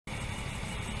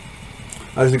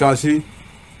As you can see,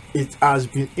 it has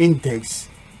been indexed.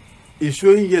 It's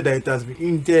showing here that it has been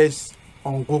indexed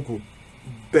on Google,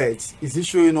 but is it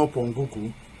showing up on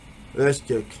Google? Let's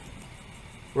check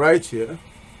right here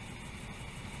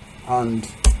and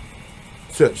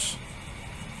search.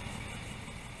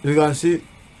 You can see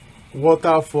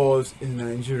waterfalls in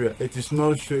Nigeria. It is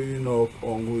not showing up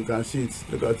on Google. You can see it.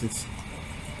 Look at it.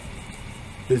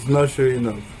 It's not showing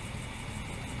up.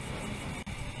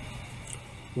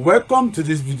 Welcome to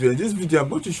this video. In this video, I'm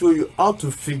going to show you how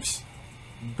to fix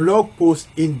blog post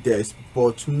index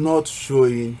but not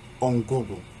showing on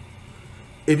Google.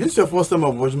 If this is your first time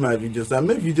of watching my videos, I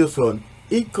make videos on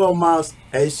e-commerce,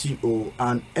 SEO,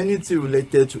 and anything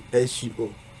related to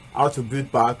SEO, how to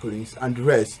build backlinks and the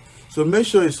rest. So make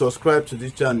sure you subscribe to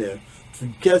this channel to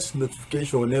get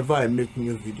notification whenever I make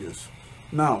new videos.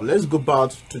 Now let's go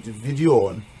back to the video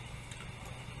on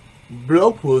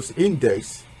blog post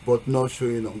index but not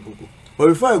showing on Google. But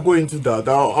before I go into that,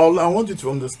 I want you to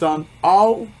understand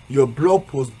how your blog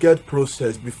post get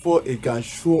processed before it can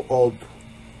show up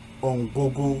on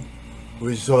Google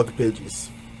result pages.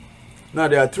 Now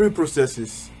there are three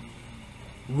processes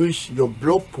which your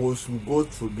blog post will go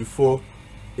through before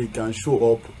it can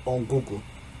show up on Google.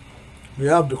 We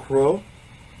have the crawl,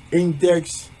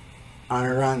 index,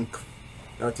 and rank.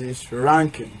 That is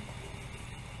ranking.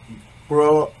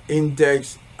 Crawl,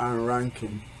 index, and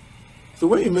ranking. So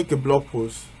when you make a blog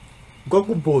post,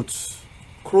 Google bots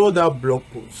crawl that blog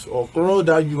post or crawl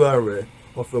that URL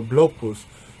of your blog post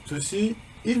to see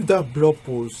if that blog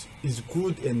post is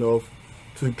good enough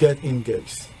to get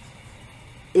indexed.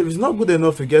 If it's not good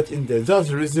enough to get indexed, that's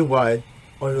the reason why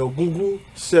on your Google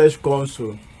search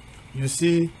console you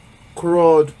see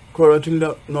crawled,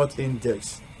 currently not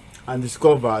indexed, and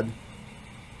discovered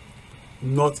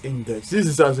not indexed. This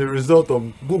is as a result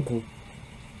of Google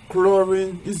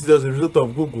crawling. This is as a result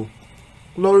of Google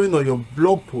crawling on your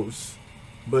blog post,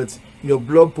 but your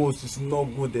blog post is not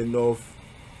good enough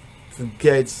to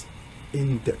get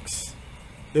index.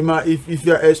 If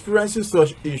you are experiencing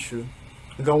such issue,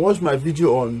 you can watch my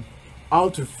video on how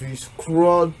to fix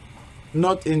crawled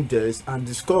not indexed and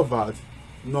discovered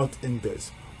not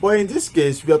indexed. But in this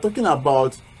case, we are talking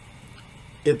about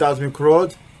it has been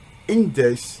crawled,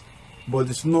 indexed, but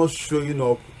it's not showing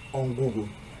up on Google.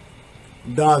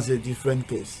 That's a different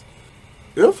case.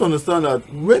 You have to understand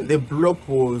that when a blog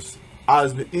post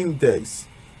has been indexed,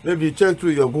 maybe you check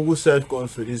through your Google search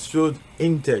console, it showed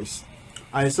indexed,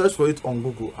 and you search for it on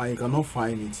Google and you cannot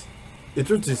find it. The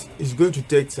truth is, it's going to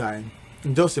take time.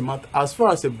 Just a matter, as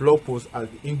far as a blog post has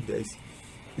been indexed,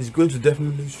 it's going to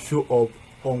definitely show up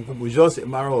on Google. Just a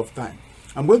matter of time.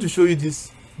 I'm going to show you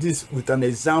this with an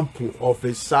example of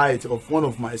a site, of one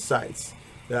of my sites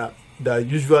that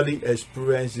usually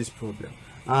experience this problem.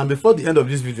 And before the end of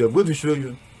this video, I'm going to show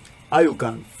you how you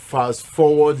can fast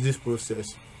forward this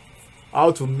process,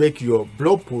 how to make your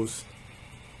blog post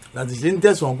that is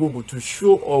indexed on Google to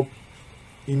show up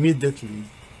immediately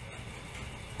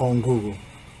on Google.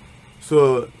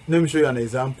 So let me show you an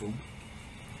example.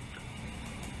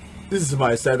 This is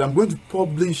my site. I'm going to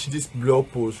publish this blog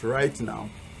post right now.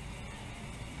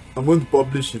 I'm going to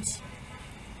publish it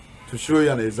to show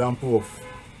you an example of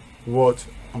what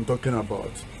I'm talking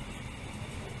about.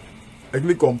 I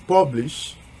click on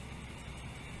publish.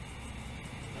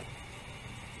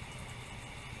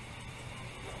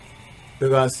 You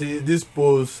can see this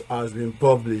post has been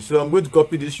published. So I'm going to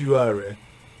copy this URL.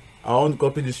 I want to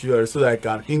copy this URL so that I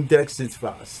can index it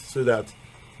fast, so that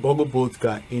Googlebot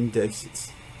can index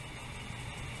it.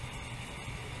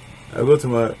 I go to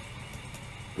my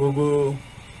Google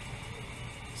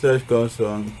search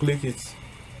console and click it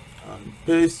and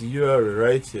paste the URL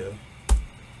right here.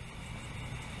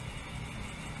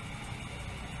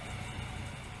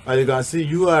 And you can see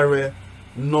URL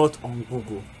not on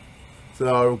Google. So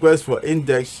I'll request for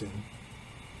indexing.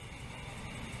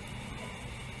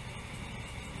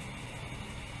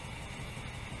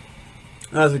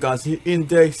 As you can see,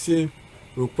 indexing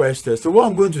requested. So what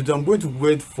I'm going to do, I'm going to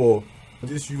wait for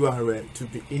this URL to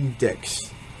be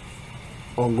indexed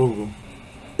on Google.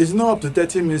 It's not up to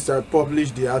 30 minutes I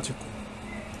published the article.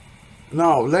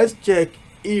 Now let's check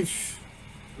if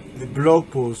the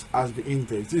blog post has been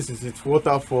indexed. This is it,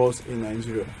 waterfalls in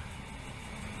Nigeria.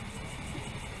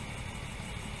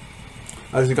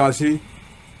 As you can see,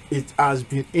 it has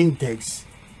been indexed.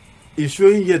 It's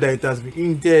showing here that it has been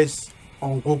indexed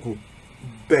on Google,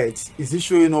 but is it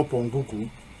showing up on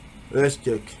Google? Let's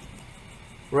check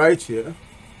right here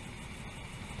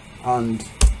and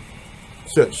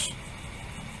search.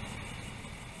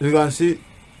 You can see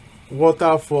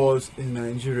waterfalls in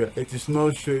Nigeria. It is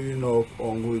not showing up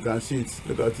on Google. You can see it.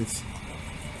 Look at it.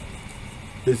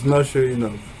 it's not showing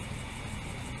up.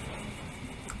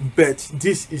 But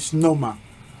this is normal.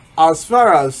 As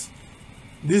far as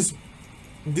this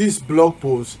blog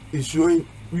post is showing,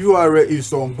 URL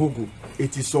is on Google,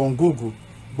 it is on Google,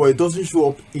 but it doesn't show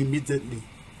up immediately.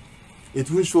 It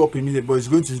will show up immediately,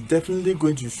 but it's definitely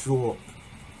going to show up.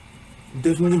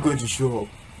 Definitely going to show up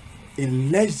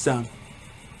in less than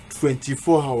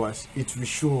 24 hours. It will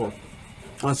show up,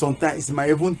 and sometimes it might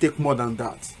even take more than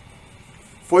that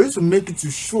for you to make it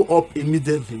to show up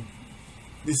immediately.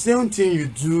 The same thing you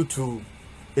do to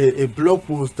a blog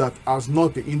post that has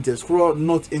not been indexed or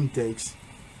not indexed,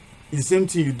 the same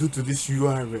thing you do to this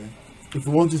URL. If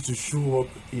you want it to show up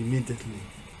immediately,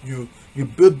 you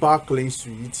build backlinks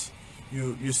to it,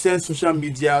 you send social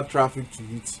media traffic to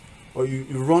it, or you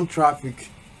run traffic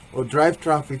or drive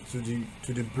traffic to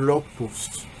the blog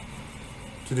post,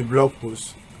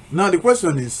 Now the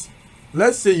question is,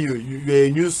 let's say you're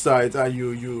a news site and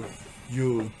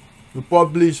you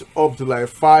publish up to like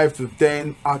 5 to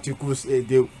 10 articles a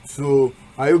day. So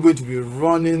are you going to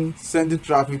be sending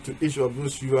traffic to each of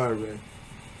those URL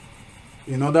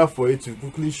in order for it to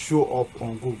quickly show up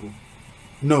on Google?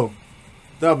 No,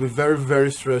 that will be very,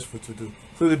 very stressful to do.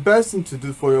 So the best thing to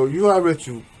do for your URL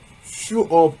to show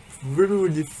up really,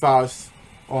 really fast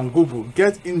on Google,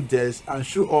 get indexed and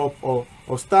show up or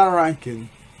start ranking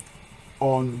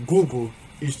on Google,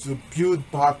 is to build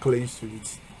backlinks to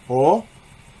it, or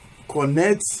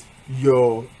connect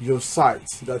your site,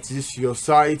 that is your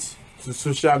site, to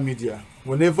social media.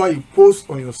 Whenever you post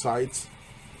on your site,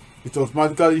 it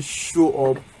automatically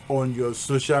show up on your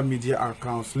social media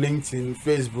accounts, LinkedIn,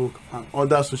 Facebook, and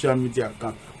other social media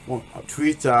accounts, on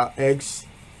Twitter, X.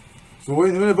 So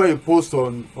whenever you post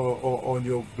on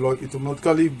your blog, it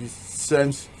automatically be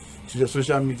sent to your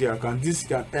social media account. This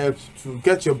can help to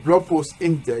get your blog post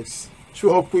index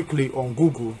show up quickly on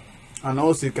Google, and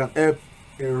also it can help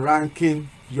in ranking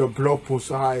your blog post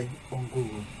high on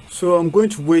Google. So I'm going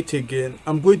to wait again.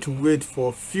 I'm going to wait for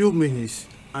a few minutes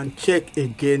and check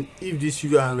again if this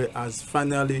URL has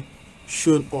finally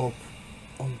shown up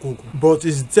on Google. But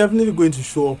it's definitely going to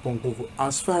show up on Google.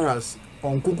 As far as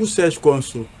on Google Search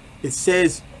Console, it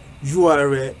says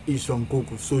URL is on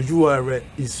Google. So URL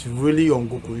is really on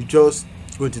Google. It's just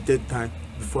going to take time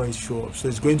before it shows up. So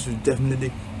it's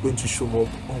definitely going to show up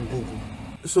on Google.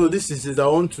 So this is it. I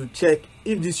want to check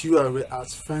if this URL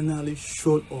has finally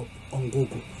shown up on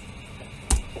Google.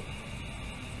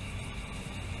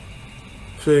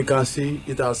 So you can see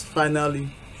it has finally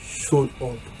shown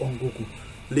up on Google.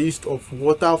 List of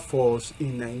waterfalls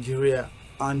in Nigeria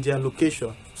and their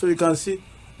location. So you can see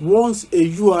once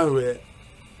a URL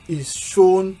is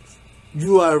shown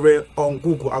URL on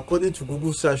Google according to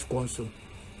Google Search Console,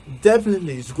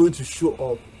 definitely it's going to show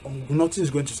up on Google. Nothing is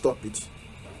going to stop it.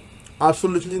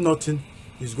 Absolutely nothing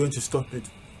is going to stop it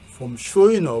from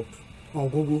showing up on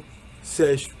Google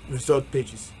search result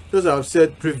pages. Just as I've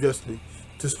said previously,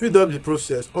 to speed up the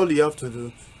process, all you have to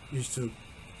do is to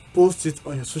post it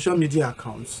on your social media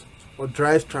accounts or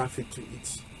drive traffic to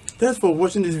it. Thanks for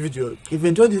watching this video. If you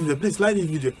enjoyed this video, please like this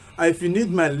video, and if you need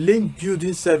my link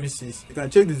building services, you can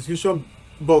check the description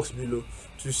box below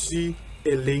to see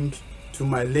a link to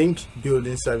my link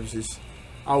building services.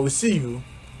 I will see you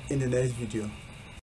in the next video.